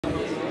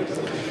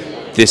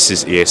This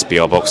is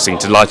ESBR Boxing.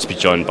 Delighted to be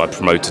joined by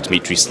promoter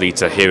Dmitry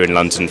Salita here in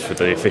London for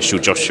the official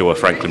Joshua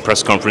Franklin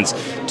press conference.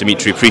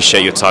 Dmitry,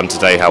 appreciate your time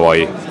today. How are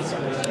you?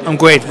 I'm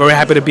great. Very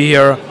happy to be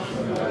here.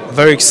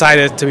 Very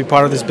excited to be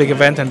part of this big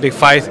event and big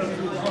fight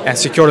and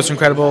secure this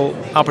incredible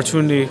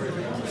opportunity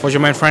for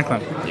Jermaine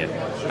Franklin. Yeah,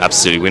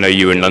 absolutely. We know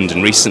you were in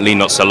London recently,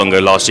 not so long ago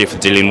last year for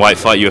the Dillian Whyte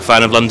fight. You a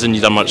fan of London?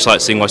 You done much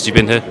sightseeing whilst you've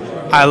been here?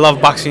 I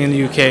love boxing in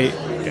the UK.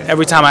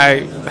 Every time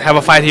I have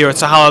a fight here,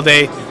 it's a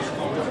holiday.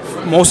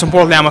 Most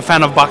importantly, I'm a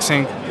fan of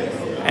boxing,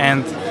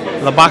 and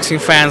the boxing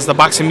fans, the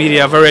boxing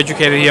media are very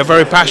educated here,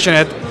 very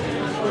passionate,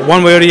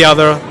 one way or the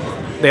other.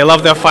 They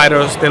love their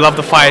fighters, they love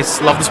the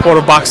fights, love the sport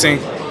of boxing,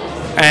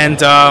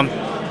 and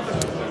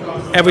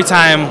every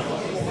time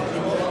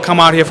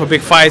come out here for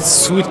big fights.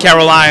 Sweet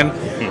Caroline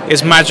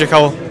is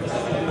magical.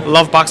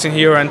 Love boxing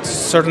here, and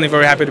certainly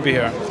very happy to be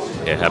here.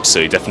 Yeah,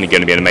 absolutely. Definitely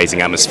going to be an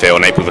amazing atmosphere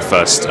on April the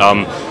 1st.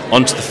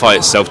 On to the fight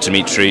itself,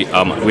 Dmitry.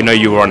 We know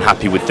you were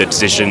unhappy with the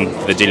decision,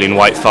 the Dillian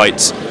Whyte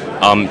fight.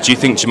 Do you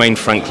think Jermaine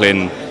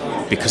Franklin,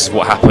 because of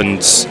what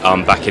happened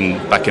back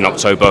in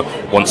October,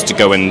 wants to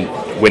go and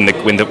win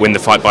the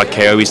fight by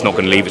KO? He's not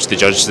going to leave it to the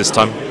judges this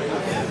time?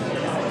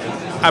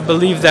 I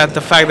believe that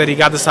the fact that he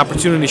got this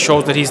opportunity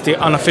shows that he's the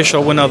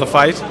unofficial winner of the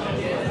fight,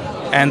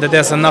 and that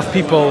there's enough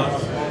people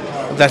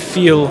that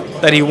feel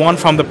that he won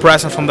from the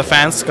press and from the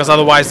fans, because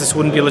otherwise this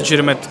wouldn't be a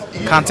legitimate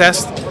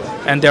contest.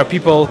 And there are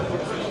people,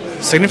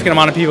 significant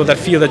amount of people, that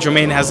feel that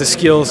Jermaine has the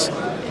skills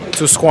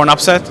to score an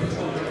upset,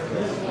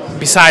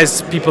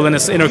 besides people in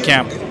his inner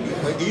camp.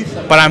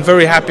 But I'm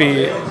very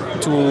happy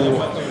to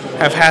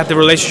have had the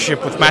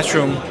relationship with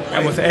Matchroom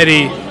and with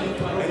Eddie,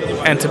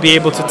 and to be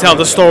able to tell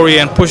the story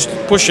and push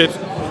it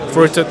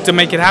for it to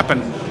make it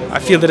happen. I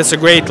feel that it's a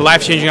great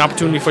life-changing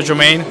opportunity for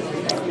Jermaine,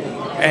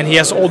 and he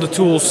has all the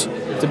tools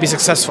to be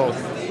successful.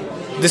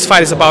 This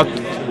fight is about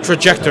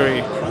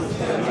trajectory.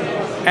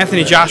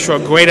 Anthony Joshua,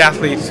 great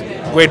athlete,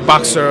 great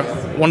boxer,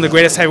 one of the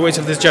greatest heavyweights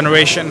of this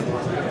generation,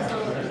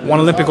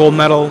 won Olympic gold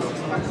medal,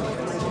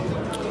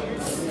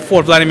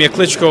 fought Vladimir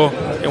Klitschko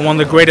in one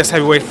of the greatest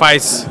heavyweight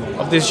fights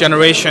of this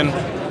generation.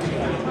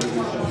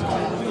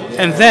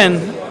 And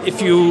then,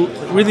 if you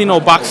really know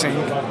boxing,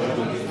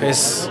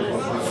 his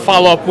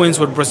follow-up wins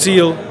with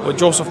Brazil, with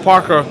Joseph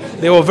Parker,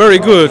 they were very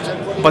good,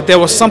 but there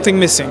was something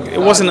missing. It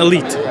wasn't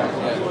elite.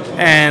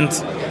 And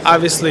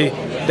obviously,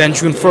 then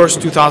June 1st,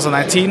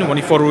 2019, when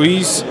he fought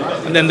Ruiz,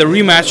 and then the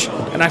rematch,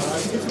 and I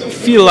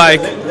feel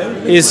like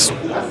his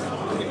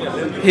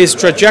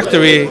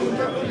trajectory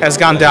has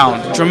gone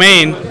down.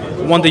 Jermaine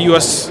won the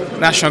U.S.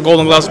 National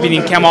Golden Gloves,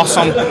 beating Cam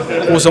Awesome,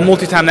 who was a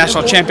multi-time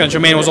national champion.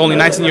 Jermaine was only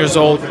 19 years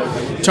old,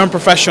 turned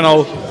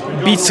professional,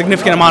 beat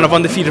significant amount of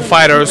undefeated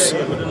fighters,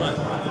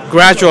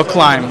 gradual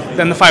climb.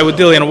 Then the fight with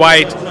Dillian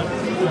Whyte,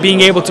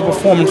 being able to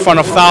perform in front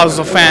of thousands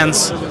of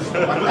fans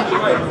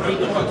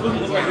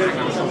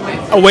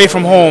away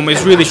from home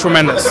is really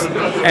tremendous.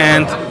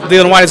 And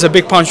Dillian Whyte is a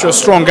big puncher, a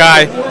strong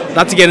guy,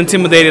 not to get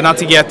intimidated, not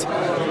to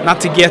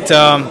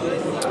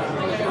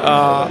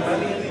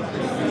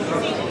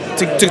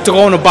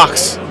go in a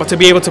box, but to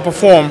be able to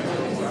perform.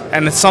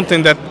 And it's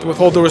something that, with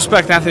all due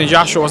respect, Anthony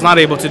Joshua was not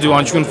able to do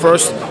on June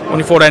 1st when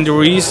he fought Andy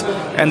Ruiz,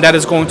 and that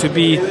is going to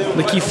be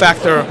the key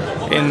factor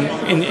in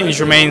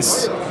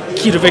Jermaine's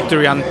key to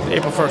victory on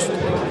April 1st.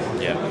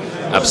 Yeah,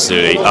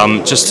 absolutely.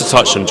 Just to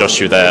touch on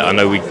Joshua there, I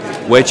know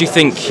where do you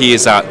think he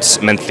is at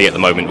mentally at the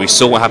moment? We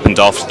saw what happened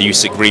after the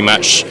Usyk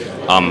rematch.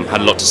 Had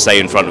a lot to say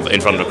in front of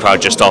the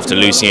crowd just after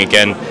losing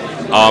again.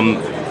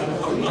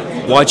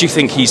 Why do you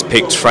think he's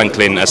picked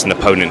Franklin as an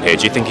opponent here?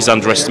 Do you think he's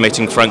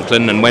underestimating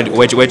Franklin? And where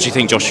do you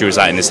think Joshua is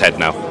at in his head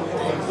now?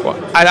 Well,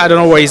 I don't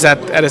know where he's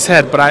at his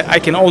head, but I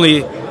can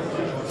only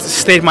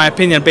state my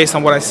opinion based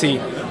on what I see.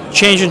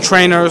 Change in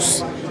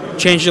trainers,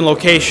 change in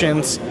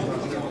locations,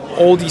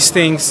 all these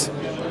things.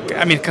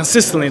 I mean,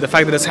 consistently, the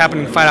fact that it's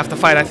happening fight after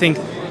fight, I think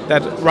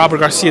that Robert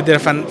Garcia did a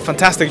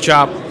fantastic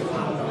job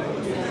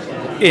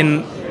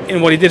in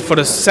what he did for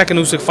the second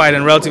Usyk fight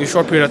in a relatively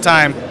short period of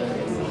time.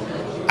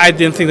 I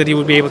didn't think that he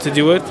would be able to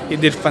do it. He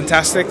did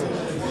fantastic.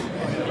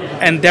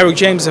 And Derrick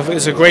James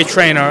is a great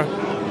trainer.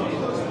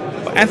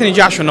 But Anthony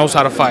Joshua knows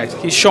how to fight.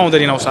 He's shown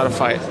that he knows how to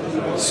fight.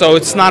 So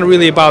it's not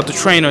really about the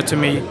trainer to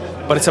me,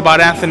 but it's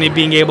about Anthony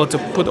being able to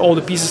put all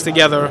the pieces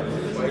together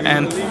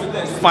and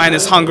find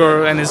his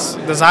hunger and his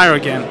desire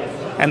again.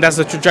 And that's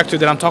the trajectory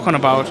that I'm talking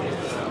about.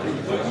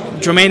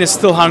 Jermaine is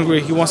still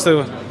hungry. He wants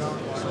to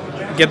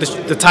get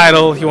the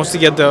title. He wants to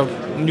get the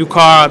new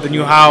car, the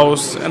new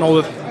house, and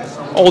all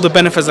the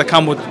benefits that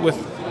come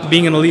with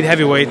being an elite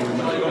heavyweight.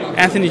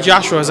 Anthony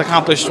Joshua has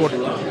accomplished what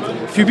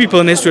few people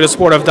in the history of the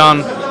sport have done,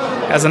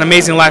 has an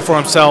amazing life for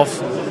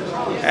himself,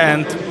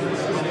 and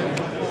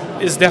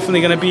is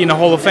definitely going to be in the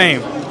Hall of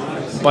Fame.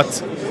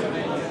 But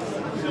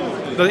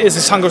is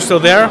his hunger still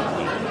there?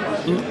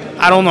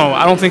 I don't know.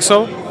 I don't think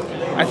so.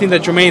 I think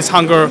that Jermaine's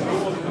hunger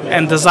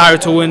and desire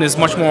to win is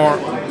much more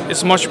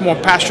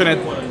passionate,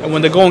 and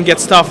when the going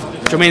gets tough,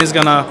 Jermaine is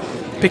going to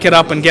pick it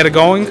up and get it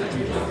going.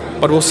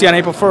 But we'll see on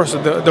April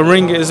 1st. The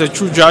ring is a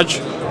true judge,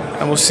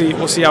 and we'll see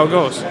how it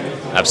goes.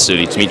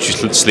 Absolutely.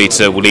 Dmitry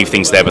Salita, we'll leave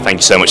things there, but thank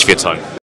you so much for your time.